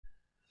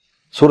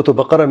سورۃ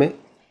بقرہ میں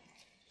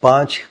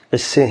 5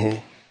 قصے ہیں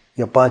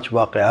یا 5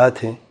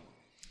 واقعات ہیں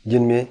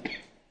جن میں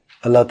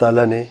اللہ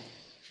تعالیٰ نے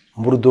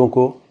مردوں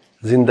کو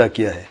زندہ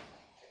کیا ہے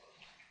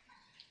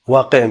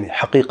واقعہ میں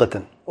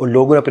حقیقتاً، اور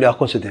لوگوں نے اپنی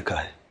آنکھوں سے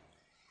دیکھا ہے۔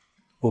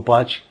 وہ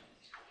 5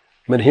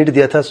 میں نے ہنٹ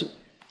دیا تھا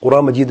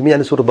قرآن مجید میں،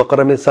 یعنی سورۃ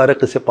بقرہ میں سارے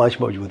قصے 5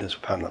 موجود ہیں،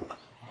 سبحان اللہ،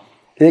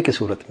 ایک ہی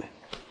صورت میں۔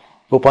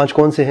 وہ 5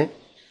 کون سے ہیں؟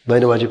 بھائی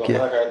نے واجب کیا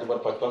ہے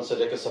 55 سے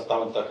لے کے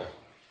 57 تک ہے۔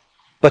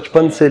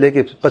 55 سے لے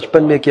کے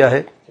 55 میں کیا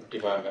ہے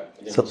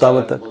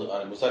 57 تک؟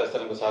 موسیٰ علیہ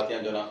السلام کے ساتھ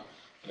ہیں جو نا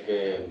کہ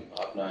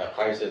اپنا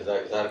خواہش سے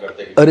اظہار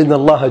کرتے ہیں ارنا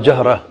اللہ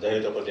جہرہ،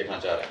 ظاہری طور پر دیکھنا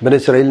چاہ رہے ہیں۔ بنی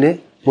اسرائیل نے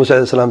موسیٰ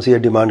علیہ السلام سے یہ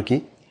ڈیمانڈ کی۔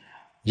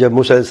 جب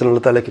موسیٰ علیہ السلام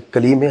اللہ تعالیٰ کے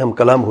کلیم ہیں، ہم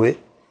کلام ہوئے،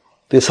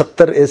 تو یہ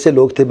 70 ایسے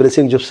لوگ تھے بنی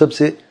اسرائیل جو سب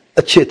سے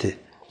اچھے تھے،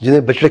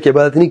 جنہیں بچڑے کی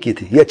عبادت نہیں کی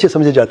تھی، یہ اچھے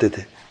سمجھے جاتے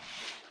تھے۔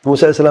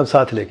 موسیٰ علیہ السلام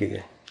ساتھ لے کے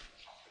گئے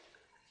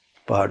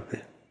پہاڑ پہ،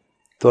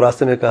 تو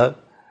راستے میں کہا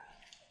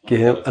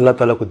کہ ہم اللہ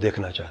تعالیٰ کو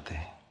دیکھنا چاہتے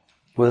ہیں۔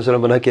 موسیٰ علیہ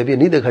السلام بنا کہ ابھی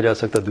نہیں دیکھا جا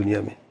سکتا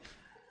دنیا میں،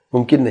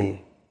 ممکن نہیں،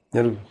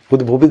 یعنی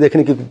خود وہ بھی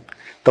دیکھنے کی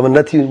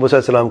تمنا تھی موسیٰ علیہ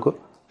السلام کو،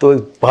 تو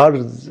پہاڑ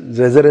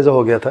ریزہ ریزہ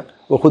ہو گیا تھا،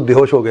 وہ خود بے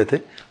ہوش ہو گئے تھے،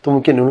 تو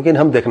ممکن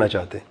ہم دیکھنا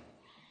چاہتے ہیں۔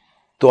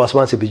 تو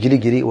آسمان سے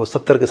بجلی گری، وہ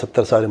 70 کے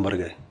 70 سارے مر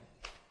گئے۔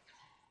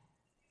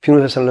 پھر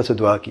موسیٰ صلی اللہ سے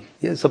دعا کی،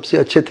 یہ سب سے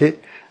اچھے تھے،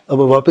 اب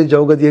واپس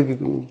جاؤں گا یہ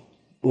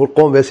وہ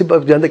قوم ویسے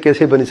آپ جانتے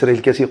کیسے بنی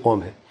اسرائیل کیسی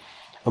قوم ہے،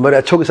 ہمارے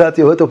اچھوں کے ساتھ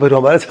یہ ہوئے تو پھر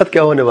ہمارے ساتھ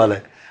کیا ہونے والا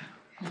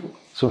ہے،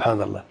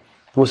 سبحان اللہ۔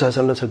 موسیٰ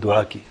صلی اللہ سے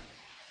دعا کی،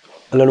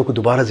 اللہ نے ان کو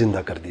دوبارہ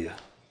زندہ کر دیا۔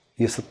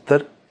 یہ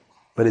 70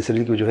 بنی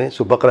اسرائیل کی جو ہیں،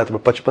 سو بقرہ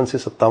 55 سے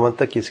 57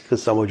 تک یہ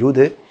قصہ موجود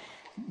ہے،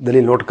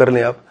 دلیل نوٹ کر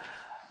لیں آپ۔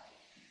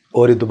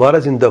 اور یہ دوبارہ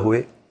زندہ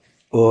ہوئے،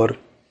 اور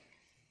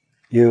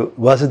یہ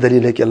واضح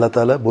دلیل ہے کہ اللہ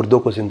تعالیٰ مردوں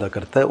کو زندہ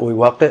کرتا ہے، اور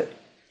واقع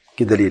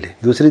کی دلیل ہے۔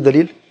 دوسری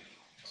دلیل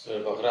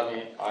سورۃ بقرہ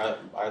میں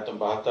آیت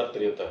 72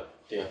 73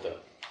 72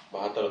 اور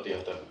 73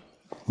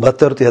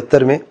 72 اور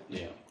 73 میں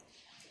جی ہاں،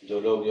 جو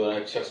لوگ جو ہے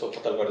ایک شخص کو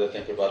قتل کر دیتے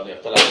ہیں، پھر بعد میں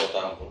اختلاف ہوتا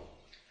ہے ان کو،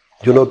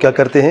 جو لوگ کیا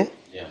کرتے ہیں،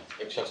 جی ہاں،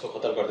 ایک شخص کو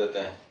قتل کر دیتے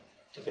ہیں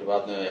تو پھر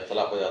بعد میں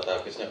اختلاف ہو جاتا ہے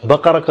کس نے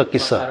بقرہ کا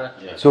قصہ،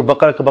 سورۃ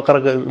بقرہ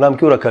کا نام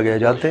کیوں رکھا گیا ہے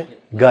جانتے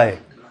ہیں؟ گائے،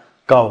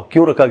 کاؤ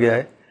کیوں رکھا گیا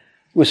ہے؟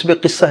 اس میں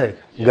قصہ ہے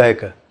گائے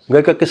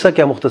کا قصہ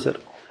کیا مختصر،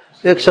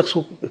 ایک شخص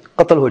کو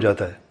قتل ہو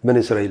جاتا ہے بنی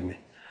اسرائیل میں،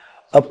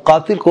 اب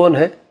قاتل کون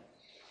ہے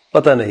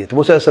پتہ نہیں ہے، تو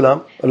موسیٰ علیہ السلام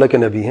اللہ کے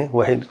نبی ہیں،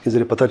 وحی کے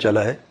ذریعے پتہ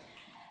چلا ہے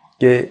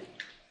کہ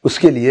اس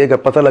کے لیے اگر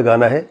پتہ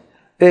لگانا ہے،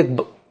 ایک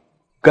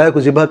گائے کو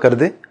ذبح کر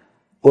دیں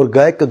اور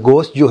گائے کا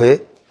گوشت جو ہے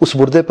اس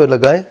مردے پر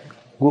لگائیں،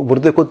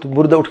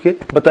 مردہ اٹھ کے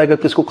بتائے گا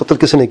کس کو قتل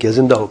کس نے کیا،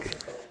 زندہ ہو کے۔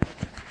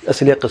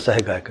 اصلی قصہ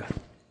ہے گائے کا۔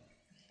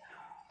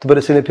 تو بنی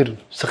اسرائیل نے پھر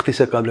سختی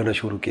سے کام لینا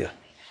شروع کیا،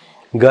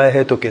 گائے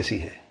ہے تو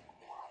کیسی ہے،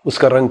 اس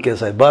کا رنگ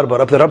کیسا ہے، بار بار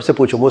اپنے رب سے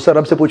پوچھو، موسیٰ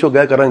رب سے پوچھو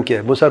گائے کا رنگ کیا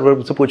ہے، موسیٰ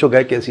رب سے پوچھو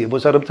گائے کیسی ہے،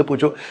 موسیٰ رب سے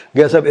پوچھو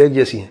گائے سب ایک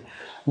جیسی ہیں۔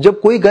 جب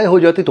کوئی گائے ہو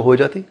جاتی تو ہو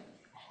جاتی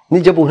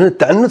نہیں، جب انہوں نے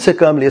تعنت سے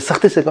کام لیا،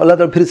 سختی سے کام، اللہ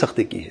تعالیٰ پھر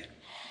سختی کی ہے،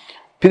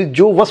 پھر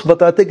جو وصف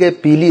بتاتے کہ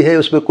پیلی ہے،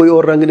 اس میں کوئی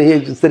اور رنگ نہیں ہے،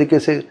 جس طریقے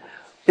سے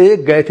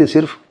ایک گائے تھی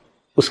صرف،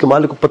 اس کے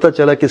مالک کو پتہ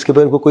چلا کہ اس کے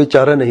بغیر کو کوئی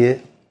چارہ نہیں ہے،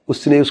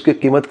 اس نے اس کی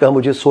قیمت کہا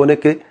مجھے سونے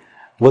کے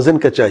وزن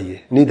کا چاہیے،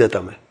 نہیں دیتا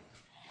میں،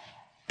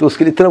 تو اس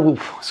کے لیے اتنا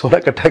سونا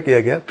اکٹھا کیا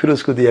گیا، پھر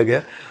اس کو دیا گیا،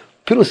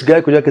 پھر اس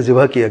گائے کو جا کے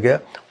ذبح کیا گیا،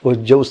 اور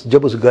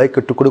جب اس گائے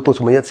کے ٹکڑے کو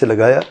اس میت سے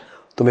لگایا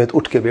تو میت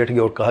اٹھ کے بیٹھ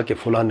گیا اور کہا کہ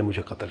فلاں نے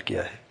مجھے قتل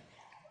کیا ہے۔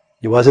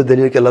 یہ واضح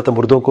دلیل ہے کہ اللہ تعالیٰ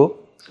مردوں کو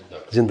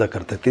زندہ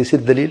کرتا ہے۔ تیسری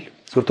دلیل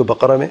سورۃ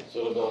بقرہ میں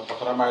سورۃ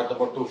بقرہ میں آیت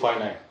نمبر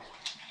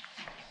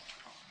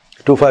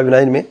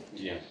 259 میں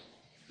جی ہاں،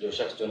 جو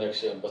شخص جو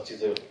ہے بستی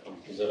سے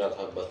گزر رہا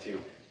تھا، بستی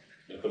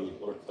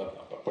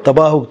بالکل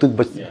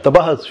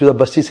تباہ شدہ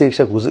بستی سے ایک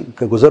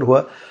شخص گزر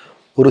ہوا،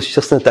 اور اس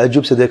شخص نے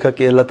تعجب سے دیکھا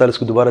کہ اللہ تعالیٰ اس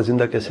کو دوبارہ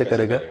زندہ کیسے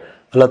کرے گا۔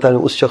 اللہ تعالیٰ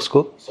نے اس شخص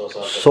کو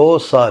 100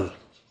 سال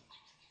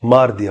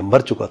مار دیا، مر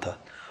چکا تھا،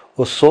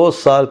 اور 100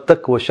 سال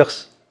تک وہ شخص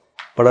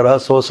پڑا رہا،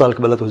 100 سال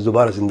کے بعد اس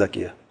دوبارہ زندہ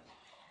کیا،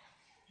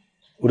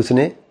 اور اس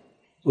نے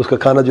اس کا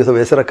کھانا جو تھا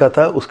ویسے رکھا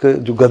تھا، اس کا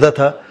جو گدھا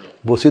تھا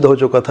وہ سیدھا ہو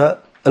چکا تھا،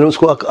 اللہ نے اس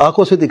کو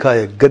آنکھوں سے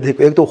دکھایا گدھے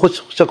کو، ایک تو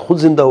شخص خود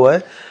زندہ ہوا ہے،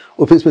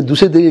 اور پھر اس میں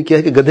دوسری دلیل کیا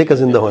ہے کہ گدھے کا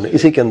زندہ ہونا،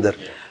 اسی کے اندر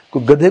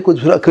گدھے کو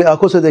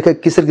آنکھوں سے دیکھا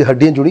کس طرح کی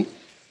ہڈیاں جڑی،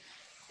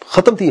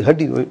 ختم تھی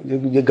ہڈی،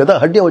 یہ گدھا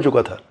ہڈیاں ہو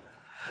چکا تھا،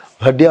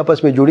 ہڈیاں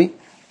آپس میں جڑی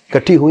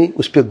کٹھی ہوئی،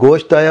 اس پہ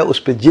گوشت آیا،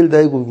 اس پہ جلد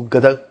آئی،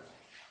 گدھا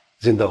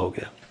زندہ ہو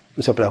گیا،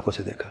 اسے اپنے آنکھوں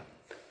سے دیکھا۔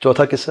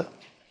 چوتھا قصہ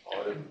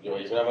اور جو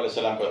ابراہیم علیہ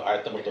السلام کا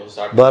آیت نمبر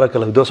 260 بارک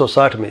اللہ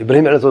 260 میں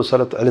ابراہیم علیہ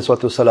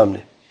السلام نے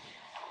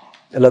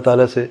اللہ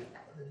تعالیٰ سے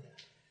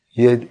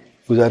یہ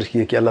گزارش کی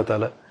ہے کہ اللہ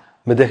تعالیٰ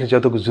میں دیکھنا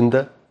چاہتا ہوں کہ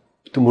زندہ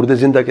تو مردے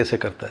زندہ کیسے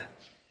کرتا ہے،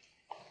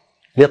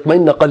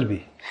 لیطمئن قلبی،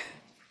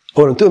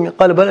 اور تو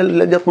قال بل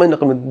لیطمئن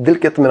قلبی، دل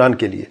کے اطمینان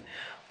کے لیے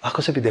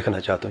آنکھوں سے بھی دیکھنا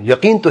چاہتا ہوں۔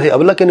 یقین تو ہے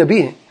اللہ کے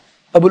نبی ہیں،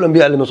 ابو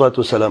الانبیاء علیہ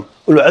السلام،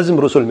 العظم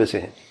رسول میں سے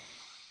ہیں،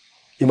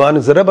 ایمان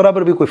ذرہ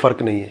برابر بھی کوئی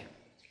فرق نہیں ہے،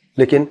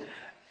 لیکن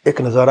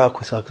ایک نظارہ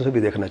آنکھوں سے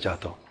بھی دیکھنا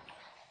چاہتا ہوں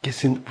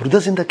کہ مردہ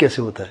زندہ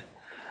کیسے ہوتا ہے۔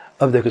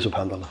 اب دیکھیں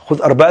سبحان اللہ،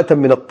 خود اربعۃ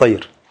من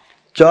الطیر،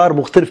 4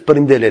 مختلف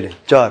پرندے لے لیں،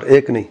 4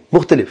 ایک نہیں،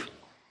 مختلف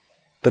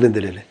پرندے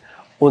لے لیں،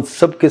 ان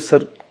سب کے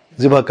سر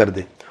ذبح کر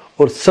دیں،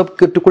 اور سب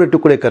کے ٹکڑے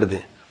ٹکڑے کر دیں,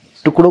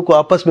 ٹکڑوں کو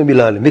آپس میں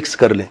ملا لیں, مکس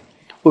کر لیں,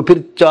 اور پھر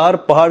 4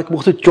 پہاڑ کی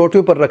مختلف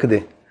چوٹیوں پر رکھ دیں.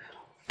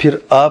 پھر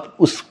آپ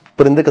اس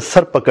پرندے کا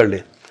سر پکڑ لیں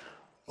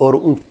اور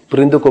ان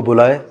پرندوں کو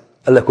بلائیں.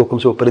 اللہ کے حکم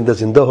سے وہ پرندہ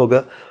زندہ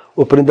ہوگا.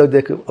 وہ پرندہ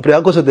دیکھ اپنی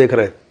آنکھوں سے دیکھ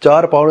رہا ہے,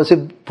 4 پہاڑوں سے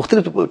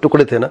مختلف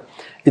ٹکڑے تھے نا,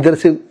 ادھر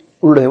سے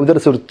اڑ رہے ہیں, ادھر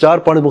سے 4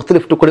 پہاڑوں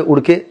مختلف ٹکڑے اڑ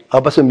کے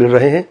آپس میں مل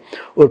رہے ہیں,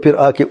 اور پھر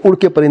آ کے اڑ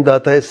کے پرندہ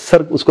آتا ہے,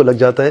 سر اس کو لگ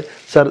جاتا ہے,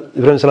 سر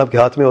ابراہیم علیہ السلام کے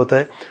ہاتھ میں ہوتا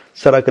ہے,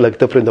 سر آ کے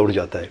لگتا ہے, پرندہ اڑ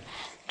جاتا ہے.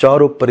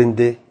 4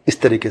 پرندے اس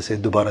طریقے سے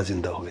دوبارہ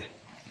زندہ ہوئے.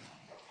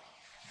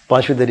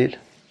 5ویں دلیل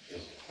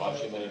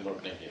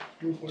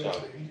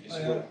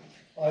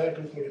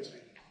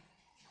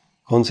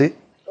کون سی؟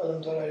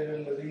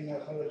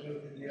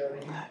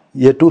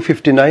 یہ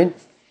 259,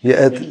 یہ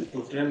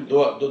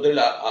دو دلیل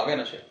آ گئے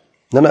نا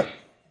نہ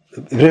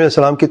ابراہیم علیہ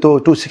السلام کی تو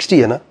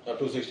 260 ہے نا,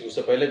 260 اس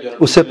سے پہلے جو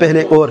اس سے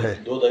پہلے اور ہے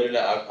 2 دلیل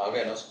آ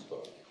گئے نا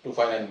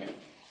 259 میں,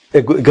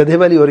 ایک گدھے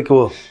والی اور ایک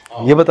وہ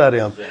یہ بتا رہے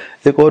ہیں آپ,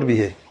 ایک اور بھی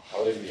ہے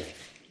اور ایک بھی ہے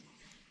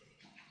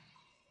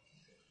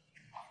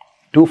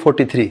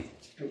 243.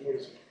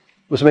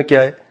 اس میں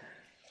کیا ہے؟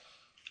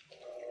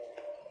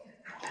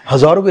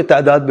 ہزاروں کی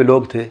تعداد میں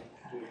لوگ تھے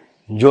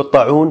جو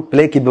طاعون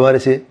پلیگ کی بیماری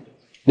سے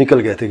نکل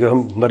گئے تھے کہ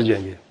ہم مر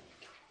جائیں گے.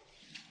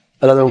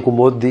 اللہ تعالیٰ ان کو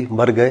موت دی,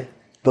 مر گئے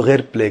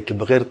بغیر پلیگ کے,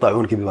 بغیر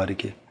طاعون کی بیماری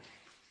کے.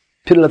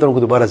 پھر اللہ تعالیٰ ان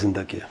کو دوبارہ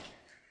زندہ کیا.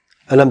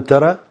 الم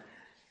ترى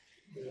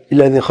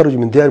الى الذين خرجوا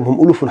من ديارهم هم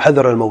الوف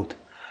حذر الموت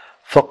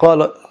فقال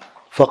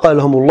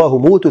لهم الله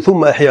موتوا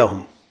ثم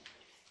احياهم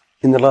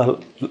ان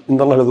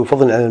الله لذو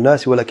فضل على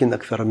الناس ولكن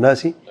اكثر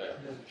الناس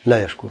لا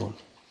يشكرون.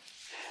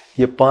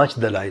 یہ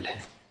 5 دلائل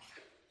ہیں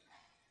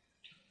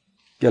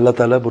کہ اللہ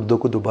تعالیٰ مردوں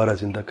کو دوبارہ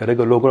زندہ کرے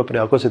گا. لوگوں نے اپنی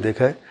آنکھوں سے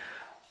دیکھا ہے,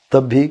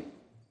 تب بھی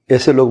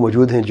ایسے لوگ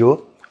موجود ہیں جو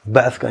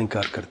بعث کا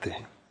انکار کرتے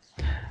ہیں.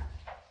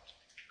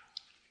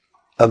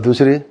 اب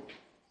دوسرے,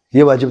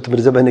 یہ واجب تو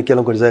مرزا بہن نے کیا,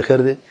 اللہ کو جزائے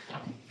خیر دے,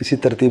 اسی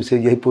ترتیب سے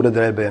یہی پورے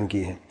دلائل بیان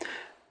کیے ہیں.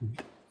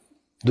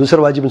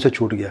 دوسرا واجب ان سے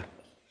چھوٹ گیا,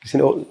 کسی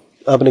نے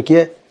آپ نے کیا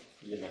ہے.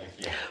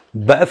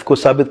 بعث کو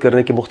ثابت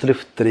کرنے کے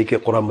مختلف طریقے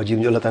قرآن مجید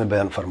میں اللہ تعالیٰ نے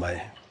بیان فرمائے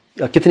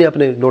ہیں. کتنے آپ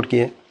نے نوٹ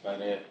کیے ہیں؟ میں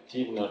نے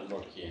 3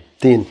 نوٹ کیے ہیں.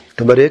 3.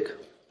 نمبر 1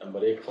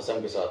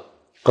 قسم کے ساتھ,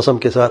 قسم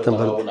کے ساتھ.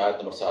 نمبر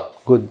آیت نمبر 7.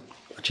 گڈ,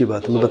 اچھی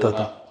بات ہے, میں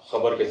بتاتا ہوں.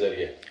 خبر کے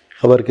ذریعے,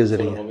 خبر کے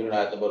ذریعے. مومنون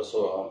آیت نمبر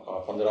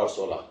 15 اور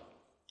 16.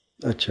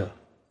 اچھا.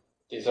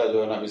 تیسرا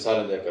جو ہے نا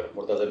مثالیں دے کر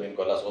مردہ زمین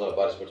کو اللہ سبحانہ وتعالیٰ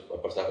بارش پر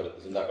برسا کر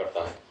زندہ کرتا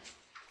ہے.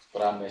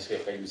 قرآن میں اس کے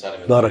کئی مثالیں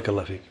ملتی ہیں. بارک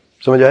اللہ فیک.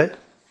 سمجھ آئے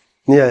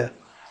نہیں آیا؟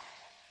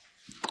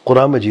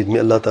 قرآن مجید میں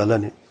اللہ تعالیٰ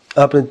نے,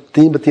 آپ نے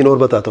 3 اور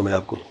بتاتا ہوں میں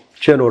آپ کو,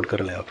 6 نوٹ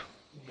کر لیں آپ.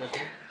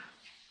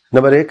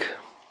 نمبر 1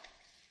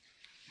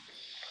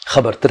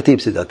 خبر,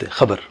 ترتیب سے جاتے.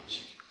 خبر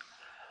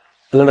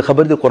اللہ نے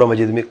خبر دی قرآن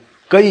مجید میں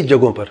کئی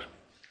جگہوں پر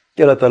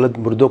کہ اللہ تعالیٰ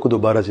مردوں کو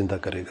دوبارہ زندہ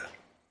کرے گا.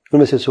 ان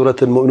میں سے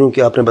سورۃ المؤمنون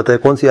کی آپ نے بتایا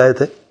کون سی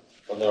آیت ہے؟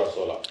 15 اور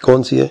 16.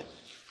 کون سی ہے؟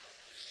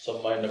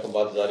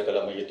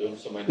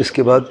 اس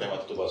کے بعد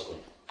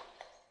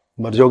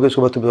مر جاؤ گے, اس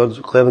کے بعد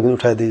قیامت میں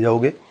اٹھائے دیے جاؤ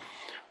گے.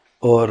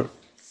 اور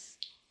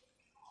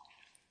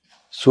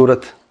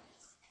سورۃ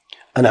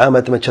انعام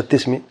آیت میں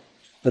 36 میں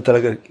اللہ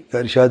تعالیٰ کا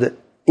ارشاد ہے,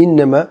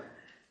 انما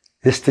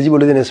يستجيب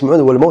الذين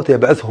يسمعون والموت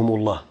يبعثهم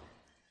الله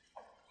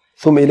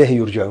ثم إليه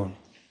يرجعون.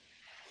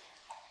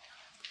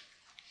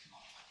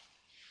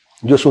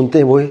 جو سنتے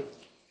ہیں وہی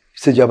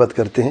استجابت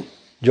کرتے ہیں,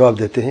 جواب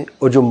دیتے ہیں,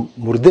 اور جو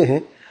مردے ہیں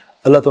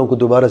اللہ تعالیٰ ان کو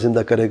دوبارہ زندہ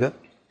کرے گا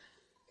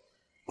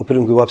اور پھر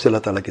ان کی واپسی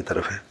اللہ تعالیٰ کی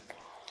طرف ہے.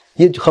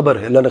 یہ جو خبر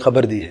ہے اللہ نے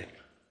خبر دی ہے.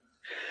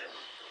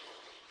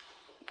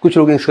 کچھ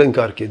لوگ اس کا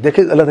انکار کیے.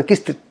 دیکھیں اللہ نے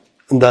کس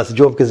انداز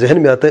جو آپ کے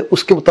ذہن میں آتا ہے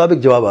اس کے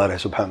مطابق جواب آ رہا ہے.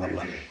 سبحان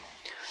اللہ.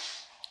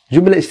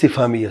 جملہ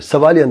استفہامیہ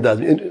سوالی انداز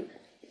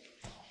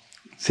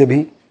سے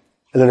بھی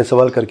اللہ نے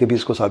سوال کر کے بھی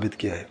اس کو ثابت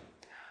کیا ہے.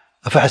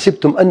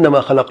 افحسبتم انما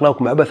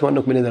خلقناکم عبثا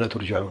وانکم الینا لا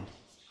ترجعون.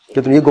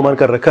 کہ تم یہ گمان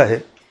کر رکھا ہے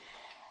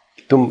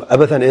تم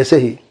عبثاً ایسے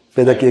ہی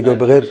پیدا کیے گئے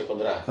بغیر.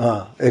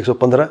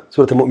 115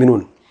 سورۃ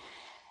المؤمنون,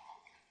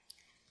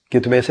 کہ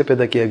تمہیں ایسے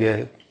پیدا کیا گیا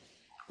ہے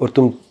اور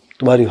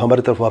تمہاری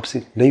ہماری طرف واپسی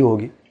نہیں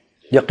ہوگی.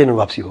 یقیناً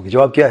واپسی ہوگی.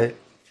 جواب کیا ہے؟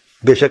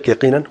 بے شک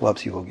یقیناً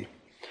واپسی ہوگی.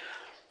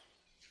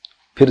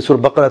 پھر سورۃ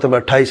بقرہ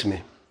 28 میں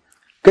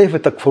کیف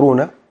تکفرون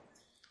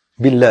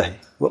باللہ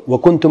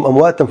وکنتم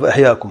امواتا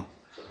فاحیاکم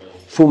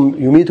ثم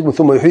یمیتکم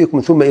ثم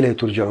یحییکم ثم الیہ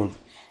ترجعون.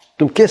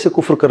 تم کیسے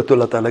کفر کرتے ہو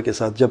اللہ تعالیٰ کے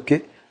ساتھ جبکہ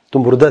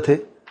تم مردہ تھے,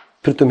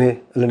 پھر تمہیں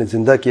اللہ نے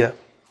زندہ کیا,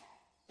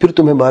 پھر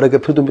تمہیں مارے گا,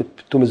 پھر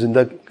تمہیں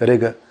زندہ کرے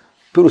گا,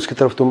 پھر اس کی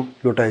طرف تم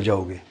لوٹائے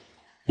جاؤ گے.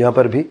 یہاں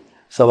پر بھی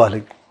سوال ہے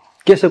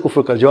کیسے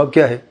کفر کر. جواب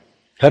کیا ہے؟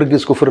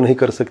 ہرگز کفر نہیں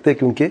کر سکتے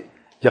کیونکہ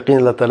یقین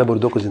اللہ تعالیٰ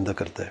مردوں کو زندہ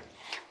کرتا ہے.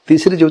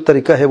 تیسری جو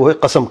طریقہ ہے وہ ہے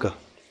قسم کا.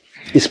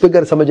 اس پہ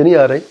اگر سمجھ نہیں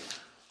آ رہی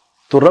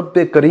تو رب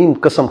کریم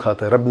قسم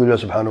کھاتا ہے, رب اللہ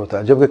سبحانہ و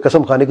تعالیٰ, جبکہ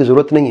قسم کھانے کی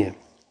ضرورت نہیں ہے.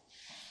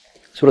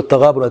 سورۃ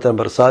تغابن آیت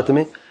نمبر 7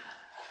 میں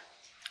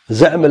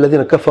زعم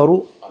الذین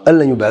کفروا ان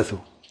لن یبعثوا,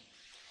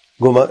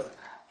 گما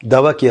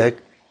دعویٰ کیا ہے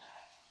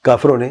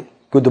کافروں نے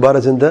کہ دوبارہ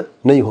زندہ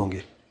نہیں ہوں گے.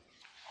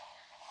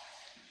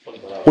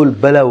 قل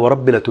بلا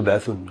ورب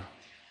لتبعثن,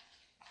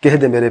 کہہ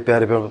دے میرے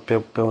پیارے پیغمبر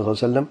صلی اللہ علیہ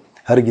وسلم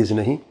ہرگز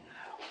نہیں,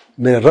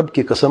 میرے رب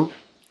کی قسم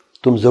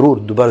تم ضرور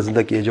دوبارہ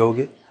زندہ کیے جاؤ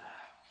گے.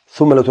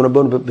 ثم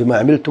لتنبؤن بما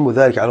عملتم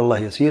وذلك على الله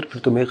يسير. پھر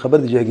تمہیں خبر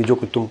دی جائے گی جو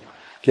کچھ تم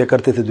کیا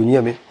کرتے تھے دنیا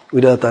میں وہ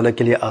اللہ تعالیٰ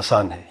کے لیے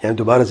آسان ہے. یعنی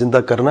دوبارہ زندہ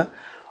کرنا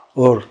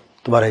اور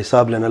تمہارا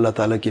حساب لینا اللہ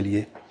تعالیٰ کے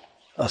لیے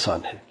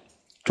آسان ہے.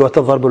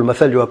 چوتھا ضرب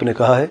المثل جو آپ نے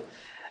کہا ہے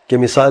کہ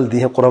مثال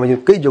دی ہے قرآن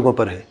مجید کئی جگہوں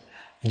پر ہے.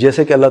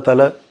 جیسے کہ اللہ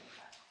تعالیٰ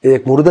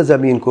ایک مردہ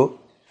زمین کو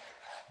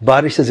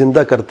بارش سے زندہ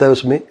کرتا ہے,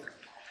 اس میں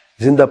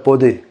زندہ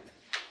پودے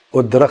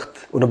اور درخت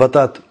اور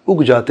نباتات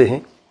اگ جاتے ہیں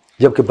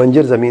جبکہ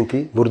بنجر زمین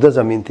تھی, مردہ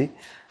زمین تھی.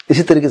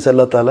 اسی طریقے سے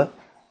اللہ تعالیٰ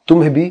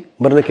تمہیں بھی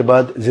مرنے کے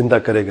بعد زندہ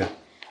کرے گا.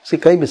 اس کی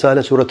کئی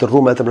مثالیں سورۃ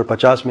الروم آیت نمبر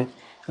 50 میں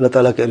اللہ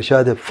تعالیٰ کا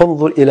ارشاد ہے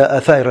فانظر الی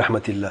آثار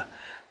رحمت اللہ.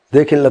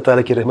 دیکھیں اللہ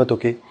تعالیٰ کی رحمتوں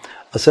کے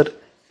اثر.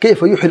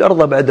 کیف یحیی الارض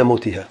بعد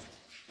موتها,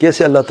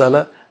 کیسے اللہ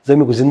تعالیٰ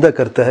زمین کو زندہ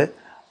کرتا ہے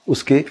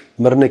اس کے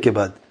مرنے کے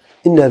بعد.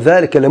 ان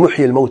ذلک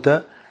لمحیی الموتى,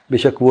 بے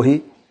شک وہی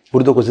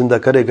مردوں کو زندہ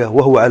کرے گا.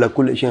 وہو علی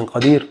کل شیء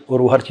قدیر, اور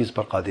وہ ہر چیز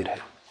پر قادر ہے.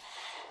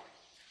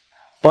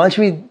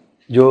 پانچویں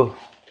جو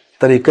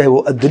طریقہ ہے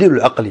وہ الدلیل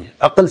العقلی.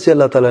 عقل سے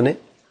اللہ تعالیٰ نے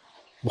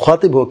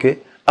مخاطب ہو کے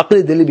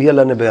عقلی دلیل بھی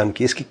اللہ نے بیان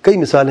کی. اس کی کئی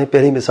مثال ہیں.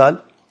 پہلی مثال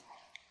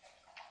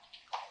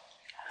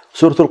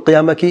سورۃ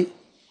القیامہ کی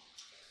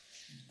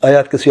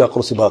آیات کے سیاق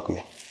و سباق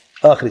میں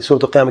آخری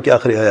سورۃ القیامہ کی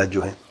آخری آیات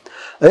جو ہیں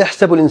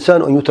ایحسب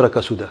الانسان ان یترک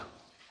سدی,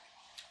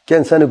 کیا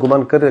انسان نے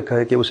گمان کر رکھا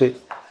ہے کہ اسے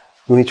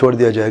یوں ہی چھوڑ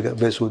دیا جائے گا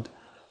بے سود.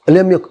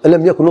 الم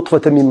یک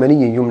نطفۃ من منی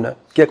یمنی,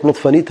 کیا ایک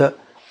نطفہ نہیں تھا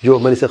جو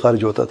منی سے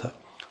خارج ہوتا تھا.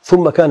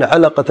 ثم كان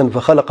علقة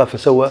فخلق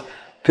فسوى,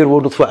 پھر وہ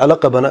نطفہ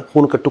علقہ بنا,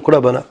 خون کا ٹکڑا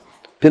بنا,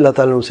 پھر اللہ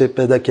تعالیٰ نے اسے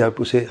پیدا کیا,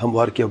 اسے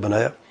ہموار کیا,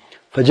 بنایا.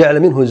 فجعل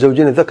منه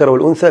الزوجين الذكر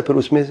والانثى, پھر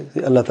اس میں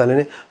سے اللہ تعالیٰ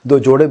نے دو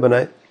جوڑے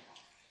بنائے,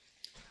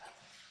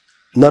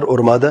 نر اور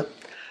مادہ.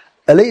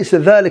 الیس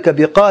ذلك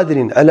بقادر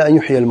على ان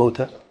يحيي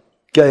الموتى,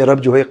 کیا یہ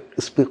رب جو ہے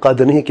اس پہ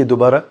قادر نہیں ہے کہ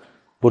دوبارہ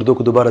مردوں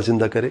کو دوبارہ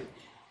زندہ کرے.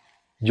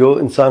 جو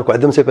انسان کو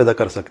عدم سے پیدا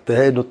کر سکتا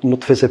ہے,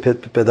 نطفے سے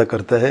پیدا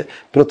کرتا ہے,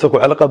 پھر نطفے کو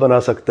علقہ بنا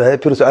سکتا ہے,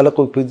 پھر اس علقہ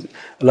کو پھر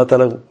اللہ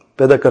تعالیٰ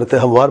پیدا کرتا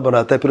ہے, ہموار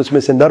بناتا ہے, پھر اس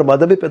میں سے نر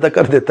مادہ بھی پیدا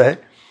کر دیتا ہے,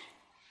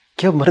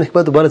 کیا مرنے کے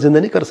بعد دوبارہ زندہ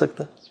نہیں کر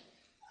سکتا؟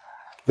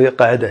 وہ یہ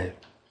قاعدہ ہے.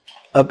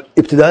 اب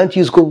ابتدائن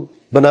چیز کو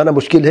بنانا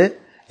مشکل ہے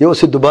یا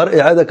اسے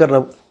دوبارہ اعادہ کرنا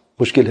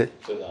مشکل ہے؟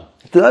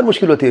 ابتدائن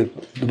مشکل ہوتی ہے,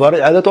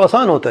 دوبارہ اعادہ تو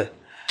آسان ہوتا ہے.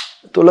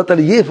 تو اللہ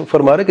تعالیٰ یہ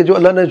فرما رہا ہے کہ جو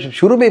اللہ نے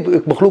شروع میں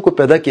ایک مخلوق کو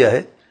پیدا کیا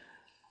ہے,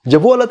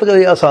 جب وہ اللہ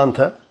تعالیٰ یہ آسان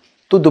تھا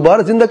تو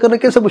دوبارہ زندہ کرنا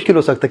کیسے مشکل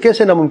ہو سکتا ہے,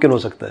 کیسے ناممکن ہو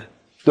سکتا ہے؟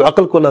 تو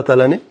عقل کو اللہ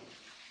تعالیٰ نے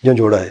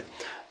جھنجھوڑا ہے.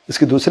 اس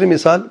کی دوسری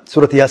مثال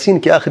سورۃ یاسین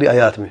کی آخری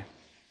آیات میں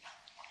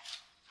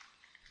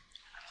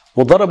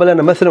وضرب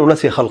لنا مثلا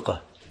ونسی خلقہ,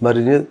 ہمارے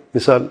لیے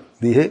مثال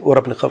دی ہے اور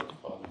اپنے خلق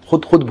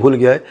خود بھول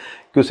گیا ہے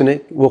کہ اس نے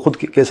وہ خود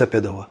کیسا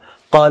پیدا ہوا.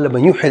 قال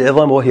من یحیی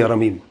العظام وہی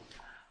رمیم,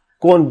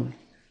 کون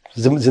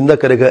زندہ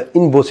کرے گا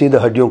ان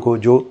بوسیدہ ہڈیوں کو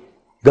جو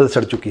گل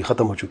سڑ چکی,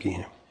 ختم ہو چکی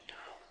ہیں.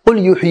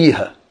 قل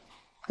یحییہا,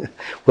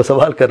 وہ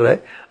سوال کر رہا ہے.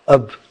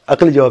 اب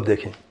عقلی جواب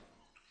دیکھیں.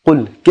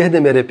 قل, کہہ دے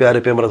میرے پیارے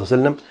پیغمبر صلی اللہ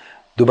علیہ وسلم,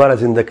 دوبارہ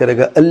زندہ کرے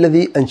گا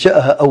الذی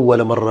انشأها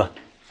اول مرہ,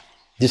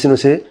 جس نے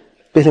اسے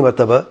پہلی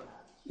مرتبہ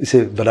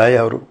اسے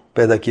بنایا اور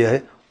پیدا کیا ہے.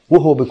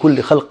 وہ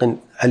بکل خلق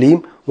علیم,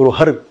 اور وہ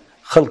ہر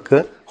خلق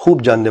کا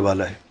خوب جاننے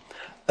والا ہے.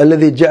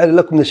 الذی جعل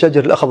لکم من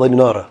الشجر الاخضر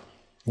نارا,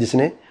 جس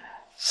نے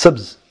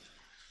سبز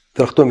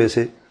درختوں میں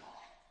سے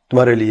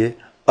تمہارے لیے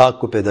آگ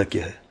کو پیدا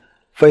کیا ہے.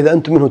 فاذا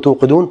انتم منه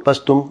توقدون,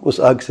 پس تم اس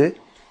آگ سے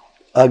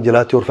آگ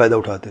جلاتے اور فائدہ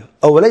اٹھاتے ہو.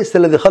 اولیس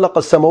الذی خلق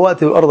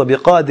السماوات والارض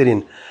بقادر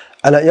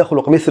على ان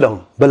يخلق مثلهم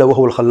بل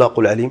وهو الخلاق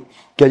العلیم,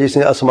 کیا جس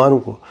نے آسمانوں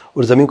کو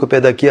اور زمین کو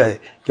پیدا کیا ہے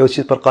کیا اس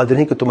چیز پر قادر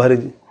نہیں کہ تمہارے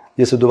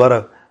جیسے دوبارہ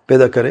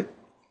پیدا کرے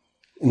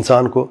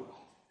انسان کو؟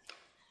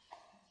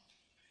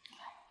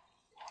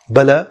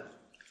 بلا,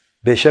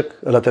 بے شک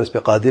اللہ تعالیٰ اس پہ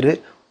قادر ہے.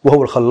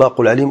 وهو الخلاق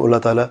العلیم,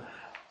 اللہ تعالیٰ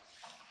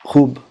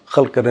خوب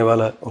خلق کرنے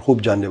والا اور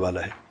خوب جاننے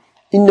والا ہے.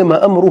 انما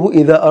امره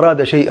اذا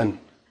اراد شيئا,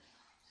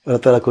 اللہ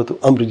تعالیٰ کو تو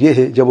امر یہ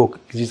ہے جب وہ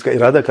کسی چیز کا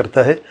ارادہ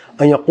کرتا ہے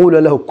ان یقول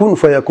له کن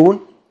فیکون,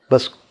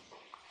 بس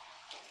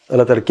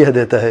اللہ تعالیٰ کہہ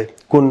دیتا ہے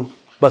کن,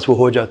 بس وہ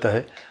ہو جاتا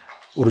ہے,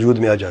 وجود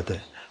میں آ جاتا ہے.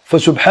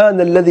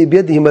 فسبحان الذي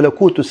بيده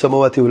ملكوت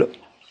السماوات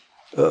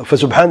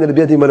فسبحان الذي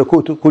بيده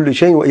ملكوت كل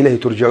شيء واليه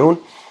ترجعون,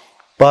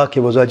 پاک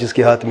ہے وہ ذات جس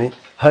کے ہاتھ میں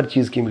ہر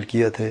چیز کی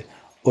ملکیت ہے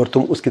اور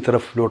تم اس کی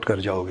طرف لوٹ کر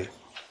جاؤ گے.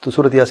 تو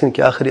سورۃ یاسین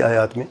کی آخری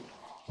آیات میں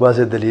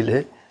واضح دلیل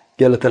ہے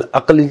کہ اللہ تعالیٰ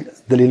عقلی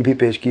دلیل بھی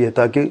پیش کی ہے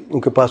تاکہ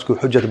ان کے پاس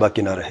کوئی حجت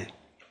باقی نہ رہے.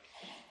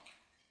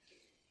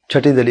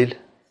 چھٹی دلیل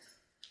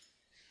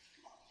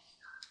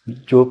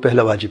جو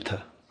پہلا واجب تھا,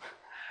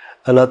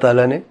 اللہ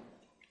تعالیٰ نے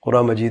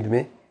قرآن مجید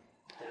میں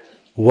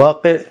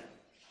واقع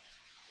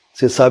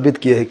سے ثابت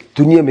کیا ہے کہ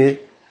دنیا میں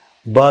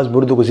بعض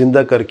مردوں کو زندہ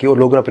کر کے اور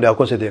لوگوں نے اپنے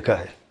آنکھوں سے دیکھا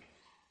ہے.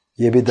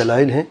 یہ بھی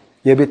دلائل ہیں,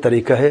 یہ بھی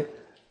طریقہ ہے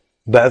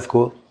بعث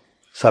کو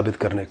ثابت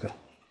کرنے کا.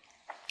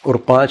 اور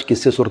 5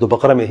 قصے سورۃ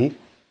بقرہ میں ہی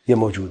یہ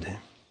موجود ہیں.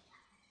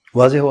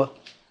 واضح ہوا.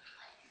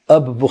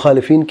 اب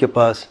مخالفین کے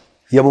پاس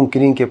یا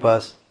منکرین کے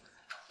پاس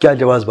کیا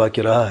جواز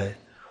باقی رہا ہے؟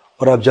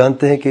 اور آپ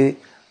جانتے ہیں کہ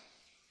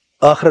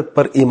آخرت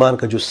پر ایمان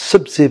کا جو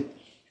سب سے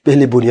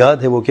پہلی بنیاد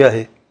ہے وہ کیا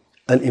ہے؟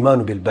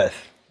 الایمان بالبعث,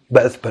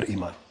 بعث پر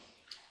ایمان.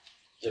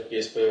 جبکہ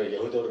اس پہ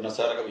یہود اور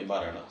نصارہ کا بھی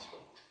ایمان ہے نا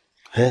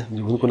ہے،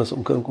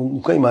 ان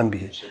کا ایمان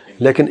بھی ہے،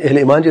 لیکن اہل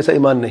ایمان جیسا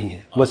ایمان نہیں ہے.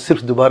 بس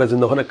صرف دوبارہ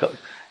زندہ ہونا کا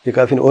یہ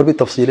کافی، اور بھی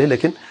تفصیل ہے،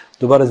 لیکن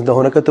دوبارہ زندہ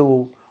ہونے کا تو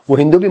وہ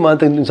ہندو بھی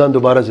مانتے ہیں انسان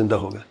دوبارہ زندہ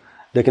ہوگا،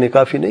 لیکن یہ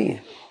کافی نہیں ہے،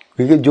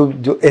 کیونکہ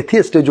جو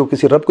ایتھیسٹ ہے، جو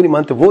کسی رب کو نہیں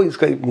مانتے، وہ اس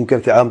کا منکر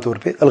تھے عام طور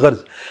پہ. الغرض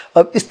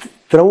اب اس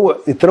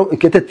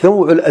کہتے ہیں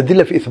تنوع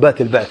الادلہ فی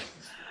اثبات البعث،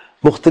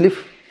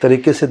 مختلف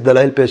طریقے سے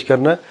دلائل پیش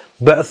کرنا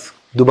بعث،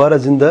 دوبارہ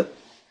زندہ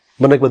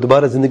بننے کے بعد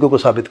دوبارہ زندگی کو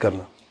ثابت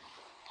کرنا.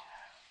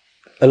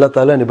 اللہ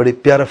تعالیٰ نے بڑی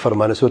پیارا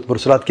فرمانا سورۃ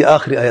مرسلات کی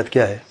آخری آیت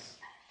کیا ہے؟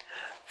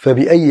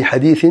 فَبِأَيِّ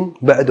حَدِيثٍ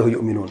بَعْدَهُ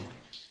يُؤْمِنُونَ.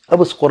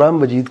 اب اس قرآن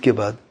مجید کے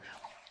بعد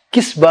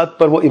کس بات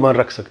پر وہ ایمان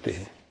رکھ سکتے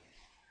ہیں؟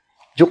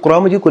 جو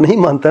قرآن مجید کو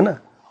نہیں مانتا نا،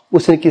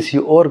 اس نے کسی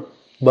اور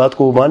بات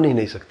کو وہ مان ہی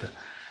نہیں سکتا.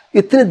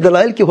 اتنے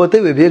دلائل کے ہوتے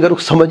ہوئے بھی اگر وہ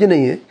سمجھ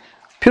نہیں ہے،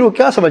 پھر وہ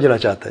کیا سمجھنا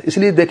چاہتا ہے؟ اس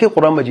لیے دیکھیں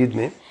قرآن مجید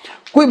میں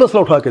کوئی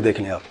مسئلہ اٹھا کے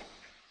دیکھ لیں آپ،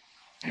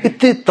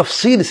 اتنی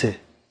تفصیل سے،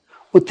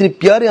 اتنی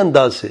پیارے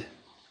انداز سے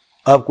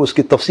آپ کو اس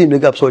کی تفصیل ملے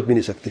گی، آپ سوچ بھی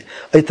نہیں سکتے.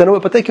 ایسا تنوع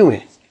پتہ ہے کیوں ہے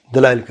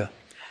دلائل کا؟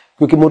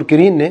 کیونکہ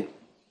منکرین نے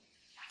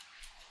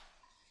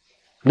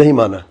نہیں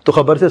مانا تو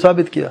خبر سے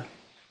ثابت کیا،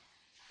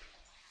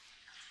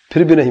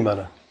 پھر بھی نہیں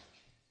مانا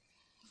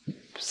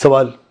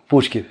سوال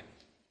پوچھ کے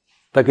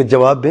تاکہ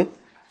جواب میں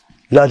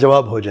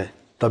لاجواب ہو جائیں،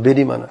 تب بھی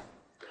نہیں مانا.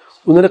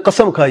 انہوں نے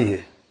قسم کھائی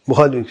ہے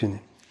مخالف نے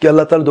کہ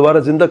اللہ تعالیٰ دوبارہ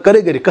زندہ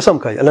کرے گا، قسم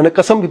کھائی. اللہ نے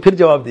قسم بھی پھر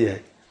جواب دیا ہے،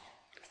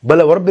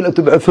 بلا ورب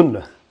لتبعثن،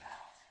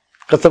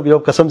 قسم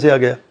جواب قسم سے آ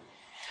گیا.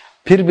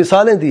 پھر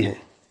مثالیں دی ہیں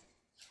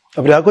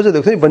اپنے آنکھوں سے.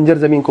 دیکھو بنجر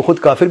زمین کو خود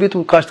کافر بھی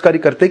تو کاشتکاری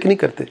کرتے کہ نہیں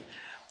کرتے؟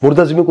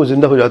 مردہ زمین کو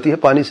زندہ ہو جاتی ہے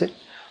پانی سے،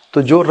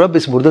 تو جو رب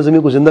اس مردہ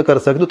زمین کو زندہ کر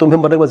سکتے تو تمہیں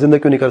مرنے کے بعد زندہ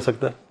کیوں نہیں کر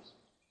سکتا؟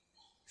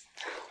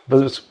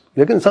 بس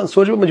لیکن انسان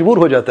سوچ میں مجبور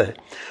ہو جاتا ہے.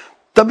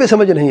 تب بھی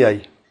سمجھ نہیں آئی،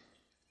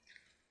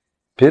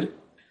 پھر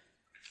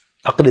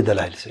عقلی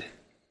دلائل سے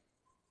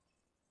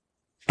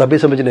تب بھی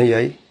سمجھ نہیں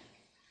آئی.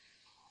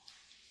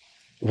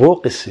 وہ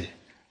قصے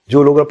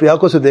جو لوگ اپنی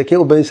آنکھوں سے دیکھیں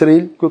وہ بنی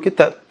اسرائیل، کیونکہ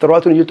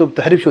تورات یہ تو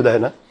تحریف شدہ ہے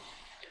نا،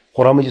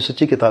 قرآن مجید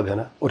سچی کتاب ہے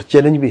نا، اور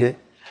چیلنج بھی ہے.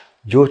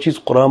 جو چیز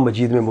قرآن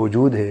مجید میں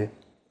موجود ہے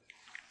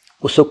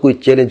اس کو کوئی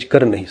چیلنج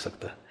کر نہیں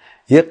سکتا.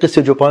 یہ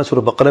قصے جو 5 سورہ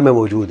بقرہ میں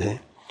موجود ہیں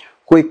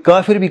کوئی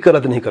کافر بھی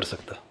رد نہیں کر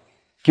سکتا.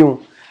 کیوں؟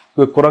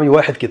 کیونکہ قرآن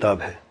واحد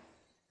کتاب ہے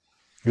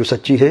جو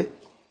سچی ہے،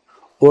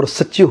 اور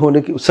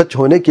سچ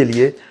ہونے کے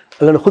لیے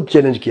اللہ نے خود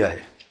چیلنج کیا ہے.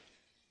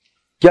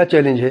 کیا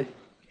چیلنج ہے؟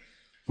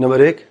 نمبر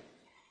 1،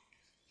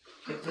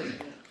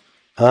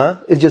 ہاں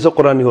اس جیسا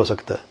قرآن نہیں ہو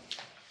سکتا.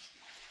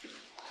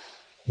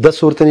 10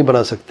 صورتیں نہیں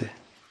بنا سکتے،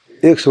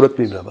 1 صورت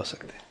بھی نہیں بنا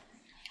سکتے.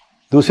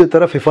 دوسری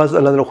طرف حفاظت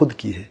اللہ نے خود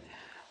کی ہے.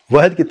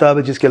 واحد کتاب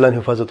ہے جس کے اللہ نے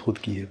حفاظت خود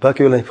کی ہے،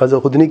 باقی اللہ نے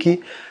حفاظت خود نہیں کی،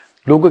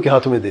 لوگوں کے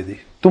ہاتھوں میں دے دی،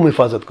 تم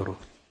حفاظت کرو.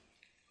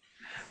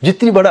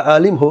 جتنی بڑا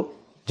عالم ہو،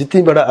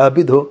 جتنی بڑا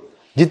عابد ہو،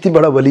 جتنی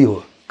بڑا ولی ہو،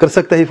 کر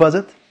سکتا ہے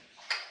حفاظت؟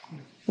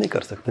 نہیں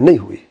کر سکتا، نہیں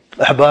ہوئی.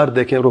 احبار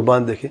دیکھیں،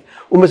 رہبان دیکھیں،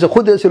 ان میں سے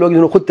خود ایسے لوگ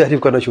جنہوں نے خود تحریف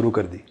کرنا شروع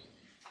کر دی،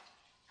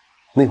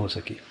 نہیں ہو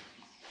سکی.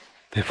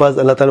 حفاظت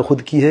اللہ تعالیٰ نے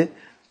خود کی ہے،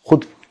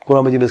 خود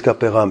قرآن مجید میں اس کا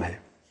پیغام ہے.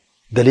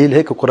 دلیل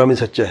ہے کہ قرآن میں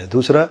سچا ہے.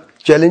 دوسرا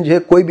چیلنج ہے،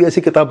 کوئی بھی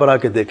ایسی کتاب بنا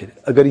کے دیکھے،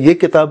 اگر یہ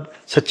کتاب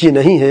سچی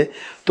نہیں ہے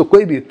تو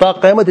کوئی بھی تا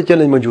قیامت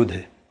چیلنج موجود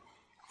ہے.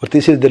 اور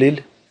تیسری دلیل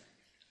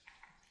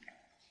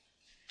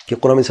کہ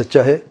قرآن میں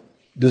سچا ہے.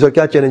 دوسرا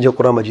کیا چیلنج ہے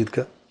قرآن مجید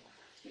کا؟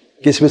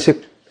 کہ اس میں سے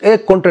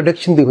ایک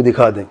کانٹرڈکشن بھی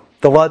دکھا دیں،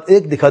 تضاد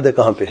ایک دکھا دیں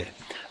کہاں پہ ہے.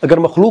 اگر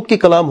مخلوق کی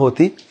کلام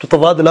ہوتی تو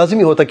تضاد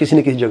لازمی ہوتا کسی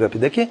نہ کسی جگہ پہ.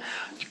 دیکھیں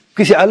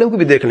کسی عالم کو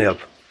بھی دیکھ لیں آپ،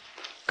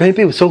 کہیں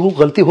پہ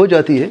غلطی ہو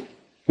جاتی ہے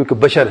کیونکہ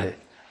بشر ہے،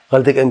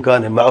 غلطی کا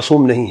امکان ہے،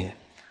 معصوم نہیں ہے.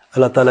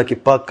 اللہ تعالیٰ کی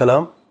پاک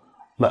کلام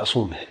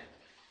معصوم ہے.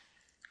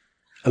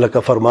 اللہ کا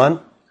فرمان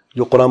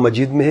جو قرآن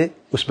مجید میں ہے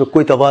اس میں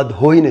کوئی تضاد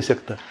ہو ہی نہیں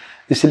سکتا.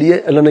 اس لیے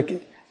اللہ نے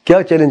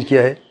کیا چیلنج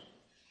کیا ہے؟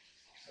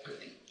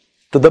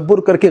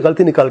 تدبر کر کے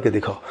غلطی نکال کے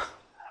دکھاؤ.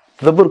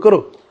 تدبر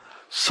کرو،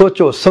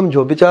 سوچو،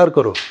 سمجھو، بچار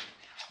کرو،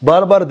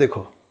 بار بار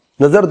دیکھو،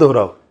 نظر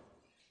دہراؤ،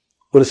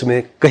 اور اس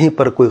میں کہیں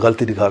پر کوئی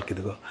غلطی نکال کے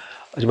دکھاؤ.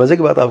 اچھا مزے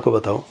کی بات آپ کو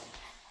بتاؤں،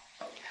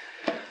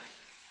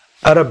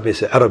 عرب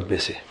میں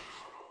سے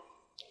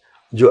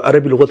جو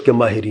عربی لغت کے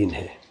ماہرین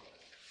ہیں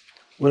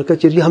انہوں نے کہا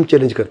چلیے ہم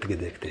چیلنج کر کے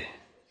دیکھتے ہیں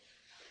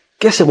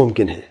کیسے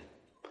ممکن ہے.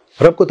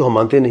 رب کو تو ہم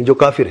مانتے نہیں، جو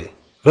کافر ہے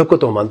رب کو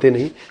تو ہم مانتے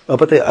نہیں. آپ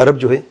پتہ ہے عرب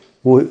جو ہے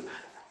وہ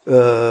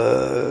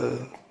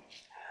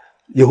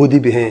یہودی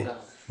بھی ہیں،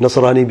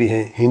 نصرانی بھی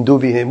ہیں، ہندو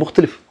بھی ہیں،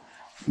 مختلف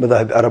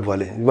مذاہب عرب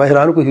والے ہیں.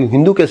 ماہران کو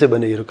ہندو کیسے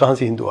بنے، یہ کہاں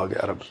سے ہندو آ گئے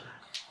عرب؟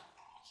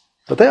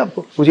 پتہ ہے آپ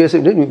کو؟ مجھے ایسے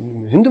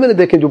ہندو میں نے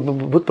دیکھے جو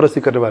بت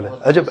پرستی کرنے والے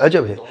ہیں،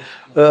 عجب ہے.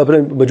 اپنے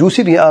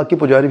مجوسی بھی ہیں، آگ کے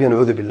پجاری بھی ہیں،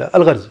 نعوذ باللہ.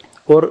 الغرض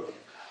اور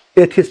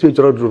ایتھیسٹ بھی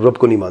رب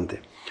کو نہیں مانتے.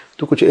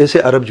 تو کچھ ایسے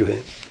عرب جو ہیں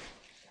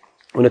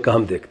انہیں کہا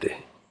ہم دیکھتے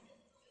ہیں.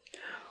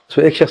 اس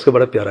میں ایک شخص کا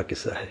بڑا پیارا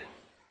قصہ ہے،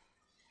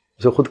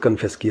 اسے خود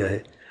کنفیس کیا ہے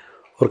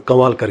اور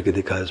کمال کر کے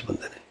دکھایا اس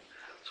بندے نے.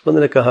 اس بندے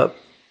نے کہا،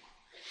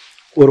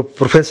 اور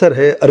پروفیسر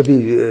ہے عربی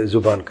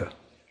زبان کا،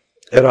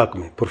 عراق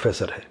میں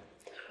پروفیسر ہے،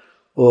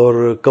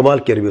 اور کمال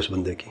کی عربی اس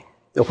بندے کی.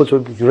 خود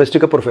یونیورسٹی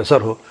کا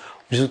پروفیسر ہو،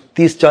 جس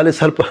 30-40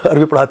 سال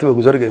عربی پڑھاتے ہوئے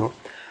گزر گئے ہوں.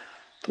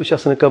 تو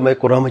شخص نے کہا میں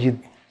قرآن مجید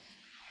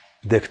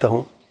دیکھتا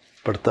ہوں،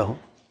 پڑھتا ہوں،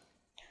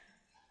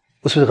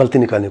 اس میں سے غلطی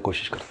نکالنے کی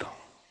کوشش کرتا ہوں.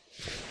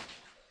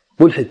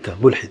 ملحد تھا،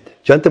 ملحد،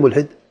 جانتے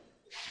ملحد؟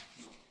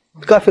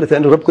 کافر تھا،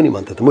 رب کو نہیں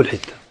مانتا تھا،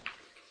 ملحد تھا.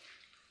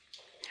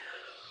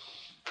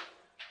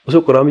 اس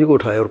کو قرآن مجید کو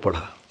اٹھایا اور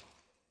پڑھا،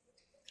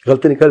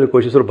 غلطی نکالنے کی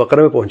کوشش، اور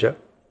بقرہ میں پہنچا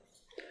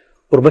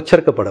اور مچھر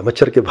کا پڑھا،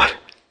 مچھر کے بارے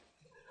میں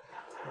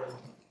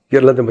کہ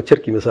اللہ نے مچھر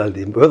کی مثال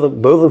دی،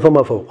 بغض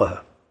فما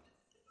فوقہا.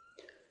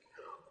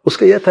 اس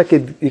کا یہ تھا کہ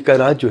یہ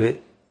کائنات جو ہے،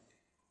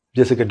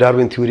 جیسے کہ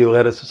ڈارون تھیوری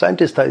وغیرہ،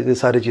 سائنٹسٹ تھا، یہ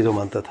ساری چیزوں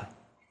مانتا تھا.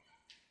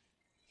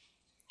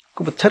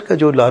 مچھر کا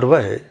جو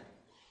لاروا ہے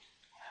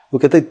وہ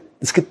کہتے ہیں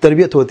اس کی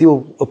تربیت ہوتی ہے، وہ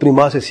اپنی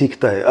ماں سے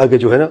سیکھتا ہے. آگے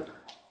جو ہے نا،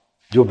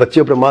 جو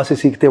بچے اپنے ماں سے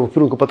سیکھتے ہیں وہ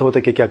پھر ان کو پتہ ہوتا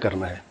ہے کہ کیا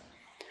کرنا ہے.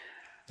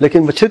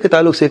 لیکن مچھر کے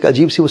تعلق سے ایک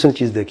عجیب سی اس نے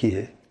چیز دیکھی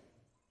ہے،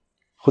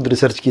 خود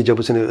ریسرچ کی جب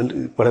اس نے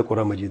پڑھا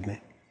قرآن مجید میں،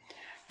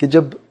 کہ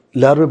جب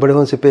لاروے بڑے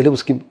ہونے سے پہلے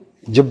اس کی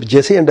جب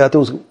جیسے ہی انڈے آتے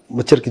ہیں اس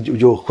مچھر کی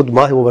جو خود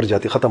ماں ہے وہ مر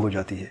جاتی، ختم ہو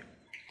جاتی ہے.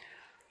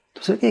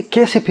 تو سر کہ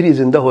کیسے پھر یہ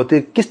زندہ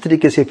ہوتے، کس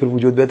طریقے سے پھر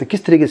وجود میں آتے،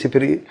 کس طریقے سے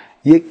پھر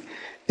یہ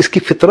اس کی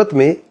فطرت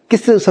میں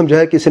کس طرح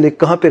سمجھایا کہ اس نے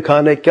کہاں پہ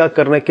کھانا ہے، کیا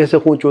کرنا ہے، کیسے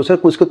خون چوسا ہے.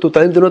 اس کو تو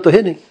تعلیم دینا تو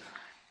ہے نہیں،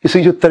 اس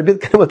کی جو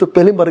تربیت کرنے والا تو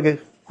پہلے مر گئے،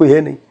 کوئی ہے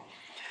نہیں.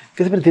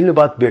 کیسے میرے دل میں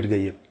بات بیٹھ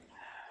گئی ہے.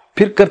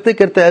 پھر کرتے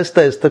کرتے آہستہ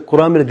آہستہ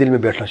قرآن میرے دل میں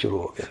بیٹھنا شروع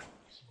ہو گیا.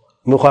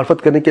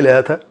 مخالفت کرنے کے لیے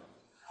آیا تھا،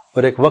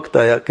 اور ایک وقت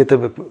آیا کہ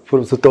پھر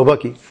اس نے توبہ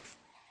کی،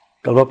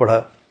 کلمہ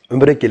پڑھا،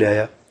 عمرے کے لیے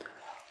آیا،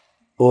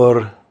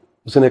 اور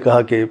اس نے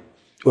کہا کہ،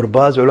 اور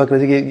بعض علماء کے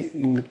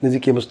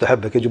نزدیک یہ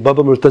مستحب ہے کہ جو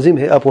بابا ملتزم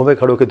ہے آپ وہاں پہ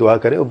کھڑے ہو کے دعا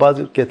کریں، اور بعض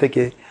کہتے ہیں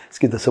کہ اس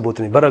کی ثبوت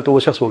نہیں. بہرحال تو وہ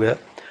شخص ہو گیا،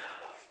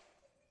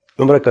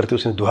 عمرہ کرتے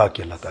اس نے دعا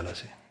کی اللہ تعالیٰ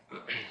سے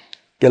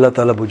کہ اللہ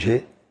تعالیٰ مجھے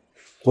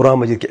قرآن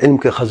مجید کے علم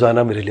کے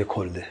خزانہ میرے لیے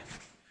کھول دے،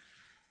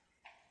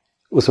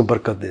 اس میں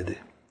برکت دے دے.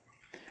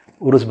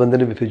 اور اس بندے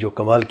نے بھی پھر جو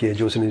کمال کیا،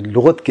 جو اس نے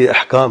لغت کے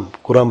احکام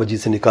قرآن مجید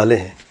سے نکالے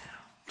ہیں،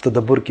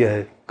 تدبر کیا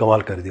ہے،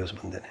 کمال کر دیا اس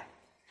بندے نے.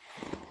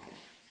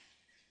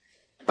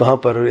 کہاں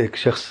پر ایک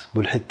شخص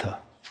ملحد تھا،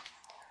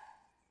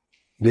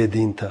 بے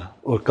دین تھا،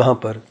 اور کہاں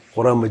پر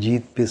قرآن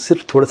مجید پہ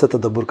صرف تھوڑا سا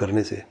تدبر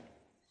کرنے سے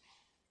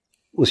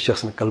اس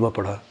شخص نے کلمہ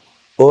پڑھا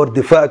اور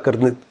دفاع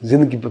کرنے،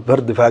 زندگی بھر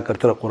دفاع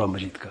کرتا رہا قرآن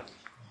مجید کا.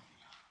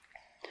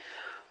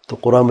 تو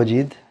قرآن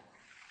مجید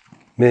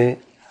میں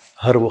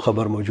ہر وہ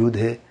خبر موجود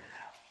ہے،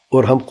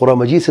 اور ہم قرآن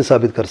مجید سے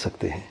ثابت کر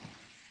سکتے ہیں.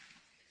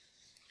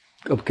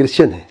 اب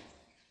کرسچن ہیں،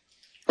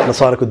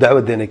 نصارہ کو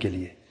دعوت دینے کے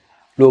لیے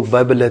لوگ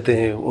بائبل لیتے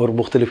ہیں اور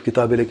مختلف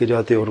کتابیں لے کے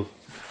جاتے ہیں، اور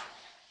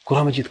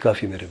قرآن مجید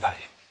کافی میرے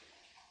بھائی.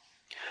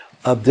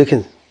 آپ دیکھیں،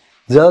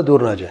 زیادہ دور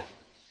نہ جائیں،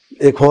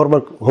 ایک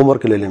ہوم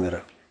ورک لے لیں، میرا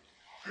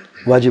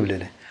واجب لے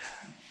لیں،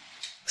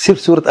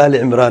 صرف سورۃ آل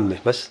عمران میں.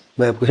 بس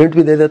میں آپ کو ہنٹ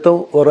بھی دے دیتا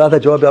ہوں اور آدھا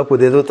جواب آپ کو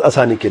دے دو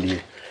آسانی کے لیے.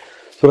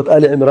 سورۃ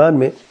آل عمران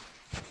میں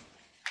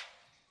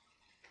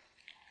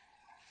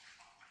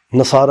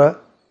نصارہ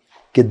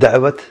کی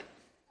دعوت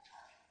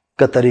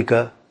کا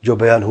طریقہ جو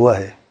بیان ہوا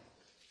ہے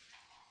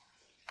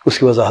اس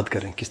کی وضاحت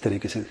کریں، کس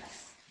طریقے سے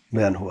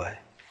بیان ہوا ہے.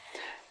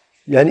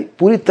 یعنی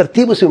پوری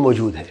ترتیب اس میں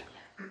موجود ہے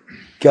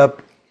کہ آپ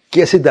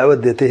کیسے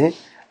دعوت دیتے ہیں،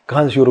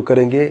 کہاں سے شروع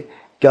کریں گے،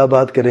 کیا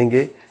بات کریں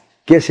گے،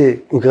 کیسے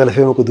ان کے غلط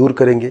فہمیوں کو دور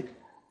کریں گے،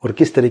 اور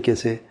کس طریقے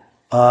سے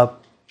آپ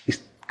اس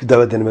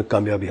دعوت دینے میں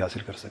کامیابی حاصل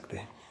کر سکتے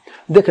ہیں.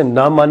 دیکھیں،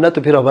 نام ماننا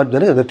تو پھر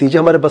ہمارے نتیجہ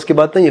ہمارے بس کی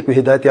بات نہیں ہے. کوئی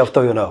ہدایت یافتہ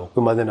ہو نہ ہو،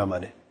 کوئی مانے نہ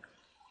مانے،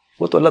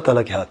 وہ تو اللہ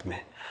تعالیٰ کے ہاتھ میں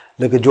ہے.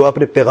 لیکن جو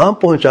اپنے پیغام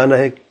پہنچانا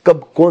ہے،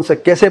 کب، کون سا،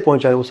 کیسے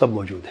پہنچانا ہے، وہ سب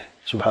موجود ہے.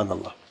 سبحان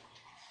اللہ.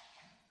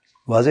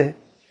 واضح ہے.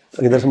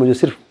 اگر سے مجھے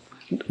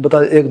صرف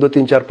بتا دیں 1 2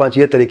 3 4 5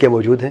 یہ طریقے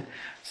موجود ہیں.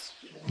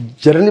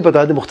 جنرلی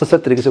بتا دیں، مختصر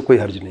طریقے سے کوئی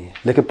حرج نہیں ہے،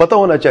 لیکن پتہ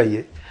ہونا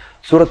چاہیے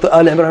سورۃ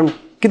آل عمران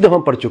کتنے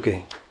ہم پڑھ چکے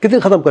ہیں، کتنے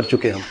ختم کر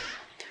چکے ہیں ہم.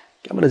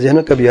 کیا میرے ذہن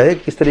میں کبھی آئے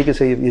کس طریقے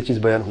سے یہ چیز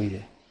بیان ہوئی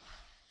ہے.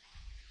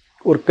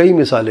 اور کئی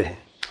مثالیں ہیں.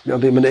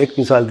 ابھی میں نے ایک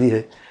مثال دی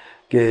ہے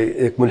کہ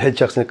ایک ملحد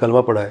شخص نے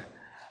کلمہ پڑھا ہے.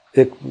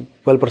 ایک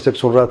پل پر سے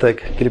سن رہا تھا،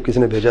 ایک کلپ کسی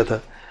نے بھیجا تھا.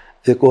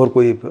 ایک اور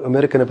کوئی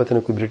امریکن ہے، پتہ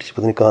نہیں کوئی برٹش،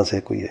 پتہ نہیں کہاں سے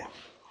کوئی ہے،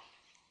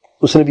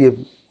 اس نے بھی یہ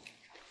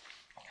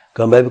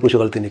کہا میں بھی کچھ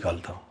غلطی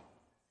نکالتا ہوں.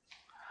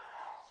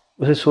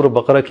 اسے سورہ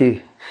بقرہ کی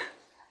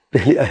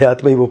پہلی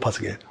آیات میں ہی وہ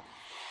پھنس گیا.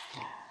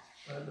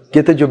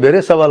 کہتے جو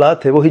میرے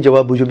سوالات ہیں وہی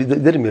جواب مجھے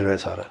ادھر مل رہا ہے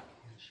سارا،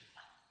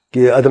 کہ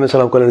آدم علیہ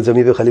السلام کو اللہ نے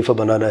زمین پہ خلیفہ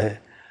بنانا ہے،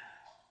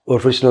 اور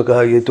فرشتوں نے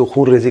کہا یہ تو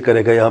خون ریزی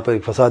کرے گا، یہاں پر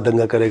فساد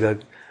دنگا کرے گا،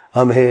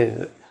 ہم ہیں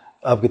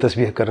آپ کی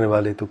تسبیح کرنے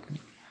والے، تو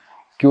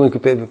کیوں ان کو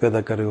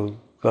پیدا کر رہے ہو.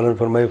 اللہ نے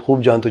فرمایا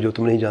خوب جانتے جو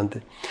تم نہیں جانتے.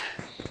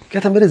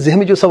 کہتا میرے ذہن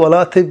میں جو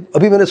سوالات تھے،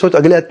 ابھی میں نے سوچا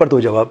اگلے آیت پر تو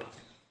جواب،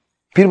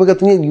 پھر میں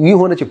کہتا ہوں یوں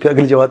ہونا چاہیے، پھر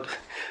اگلی جواب.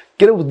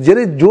 کہ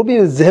جو بھی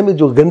ذہن میں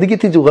جو گندگی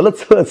تھی، جو غلط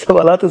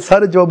سوالات ہیں،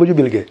 سارے جواب مجھے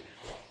مل گئے.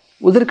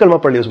 ادھر کلمہ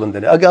پڑھ لیا اس بندے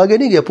نے، آگے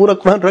نہیں گیا. پورا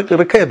قرآن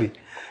رکھا ہے ابھی.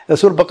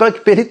 سورہ بقرہ کی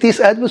پہلی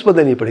 30 آیت میں اس بندے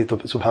نے نہیں پڑھی. تو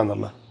سبحان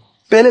اللہ،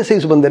 پہلے سے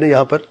اس بندے نے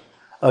یہاں پر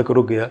آ کر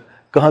رک گیا.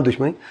 کہاں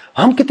دشمنی.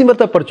 ہم کتنی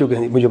مرتبہ پڑھ چکے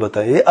ہیں مجھے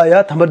بتائیں. یہ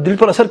آیات ہمارے دل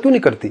پر اثر کیوں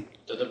نہیں کرتی؟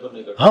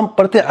 ہم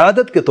پڑھتے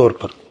عادت کے طور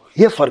پر.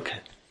 یہ فرق ہے.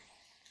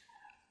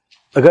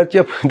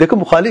 اگرچہ دیکھو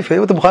مخالف ہے،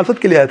 وہ تو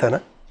مخالفت کے لیے آیا تھا نا،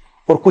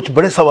 اور کچھ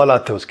بڑے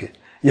سوالات تھے اس کے.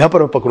 یہاں پر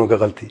میں پکڑوں گا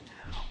غلطی.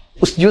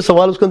 اس جو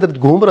سوال اس کے اندر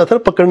گھوم رہا تھا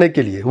نا پکڑنے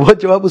کے لیے، وہ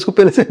جواب اس کو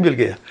پہلے سے مل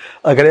گیا.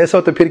 اگر ایسا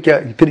ہو تو پھر کیا،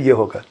 پھر یہ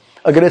ہوگا.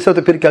 اگر ایسا ہو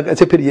تو پھر کیا،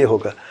 ایسے پھر یہ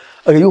ہوگا.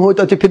 اگر یوں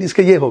ہوتا تو پھر اس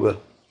کا یہ ہوگا.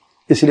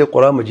 اس لیے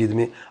قرآن مجید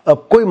میں اب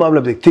کوئی معاملہ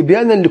دیکھتے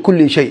بیان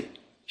لکل شیء،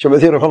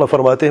 شیخ رحمہ اللہ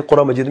فرماتے ہیں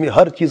قرآن مجید میں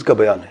ہر چیز کا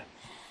بیان ہے.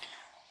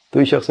 تو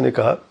اس شخص نے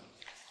کہا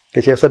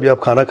کہ شیخ صاحب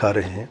آپ کھانا کھا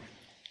رہے ہیں،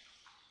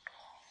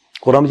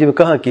 قرآن مجید میں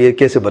کہاں کہ یہ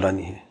کیسے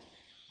بنانی ہے؟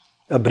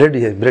 اب بریڈ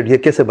ہے، بریڈ یہ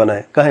کیسے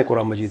بنائے، کہاں ہے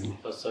قرآن مجید میں؟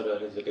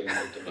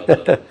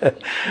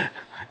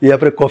 یہ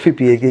آپ نے کافی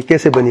پیے گی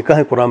کیسے بنی، کہاں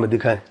ہے قرآن میں؟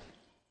 دکھائیں.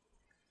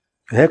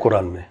 ہے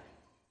قرآن میں؟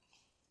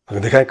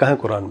 دکھائیں کہاں ہے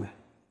قرآن میں؟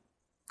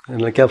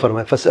 اللہ نے کیا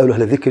فرمایا؟ فاسألوا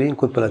اہل الذکر ان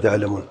کنتم لا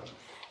تعلمون.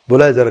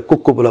 بلایا ذرا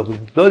کک کو بلاؤ،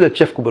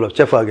 چیف کو بلاؤ.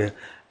 چیف آ گیا،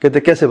 کہتے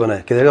کیسے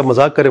بنائے؟ کہتے گا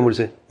مذاق کرے مجھ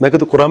سے. میں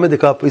کہتا قرآن میں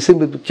دکھا، آپ اسی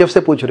چیف سے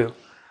پوچھ رہے ہو.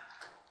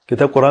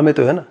 کہتا قرآن میں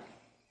تو ہے نا،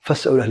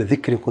 فاسألوا اہل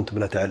الذکر ان کنتم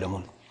لا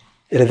تعلمون.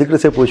 اہل ذکر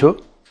سے پوچھو،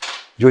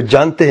 جو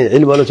جانتے ہیں،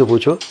 علم والوں سے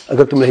پوچھو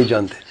اگر تم نہیں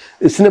جانتے.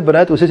 اس نے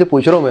بنایا تو اسی سے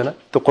پوچھ رہا ہوں میں نا،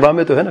 تو قرآن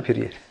میں تو ہے نا پھر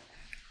یہ.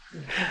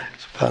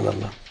 سبحان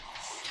اللہ.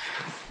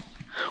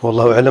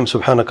 والله اعلم.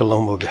 سبحانك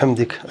اللهم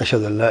وبحمدك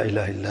اشهد ان لا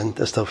اله الا انت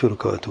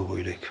استغفرك واتوب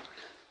اليك.